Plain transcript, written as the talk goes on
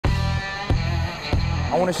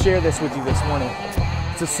I want to share this with you this morning.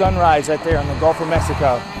 It's a sunrise right there on the Gulf of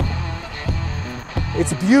Mexico.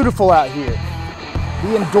 It's beautiful out here.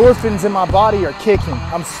 The endorphins in my body are kicking.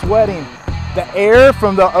 I'm sweating. The air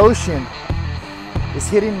from the ocean is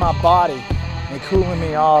hitting my body and cooling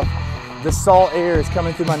me off. The salt air is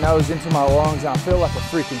coming through my nose into my lungs, and I feel like a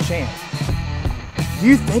freaking champ. Do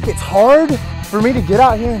you think it's hard for me to get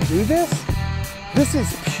out here and do this? This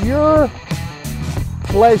is pure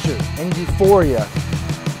pleasure and euphoria.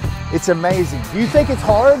 It's amazing. Do you think it's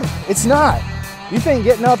hard? It's not. You think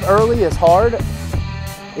getting up early is hard?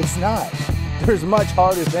 It's not. There's much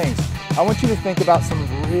harder things. I want you to think about some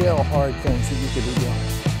real hard things that you could be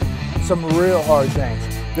doing. Some real hard things.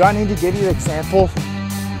 Do I need to give you examples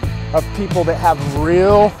of people that have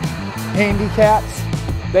real handicaps?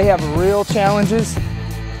 They have real challenges.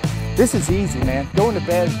 This is easy, man. Going to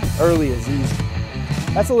bed early is easy.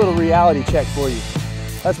 That's a little reality check for you.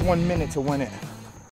 That's 1 minute to win it.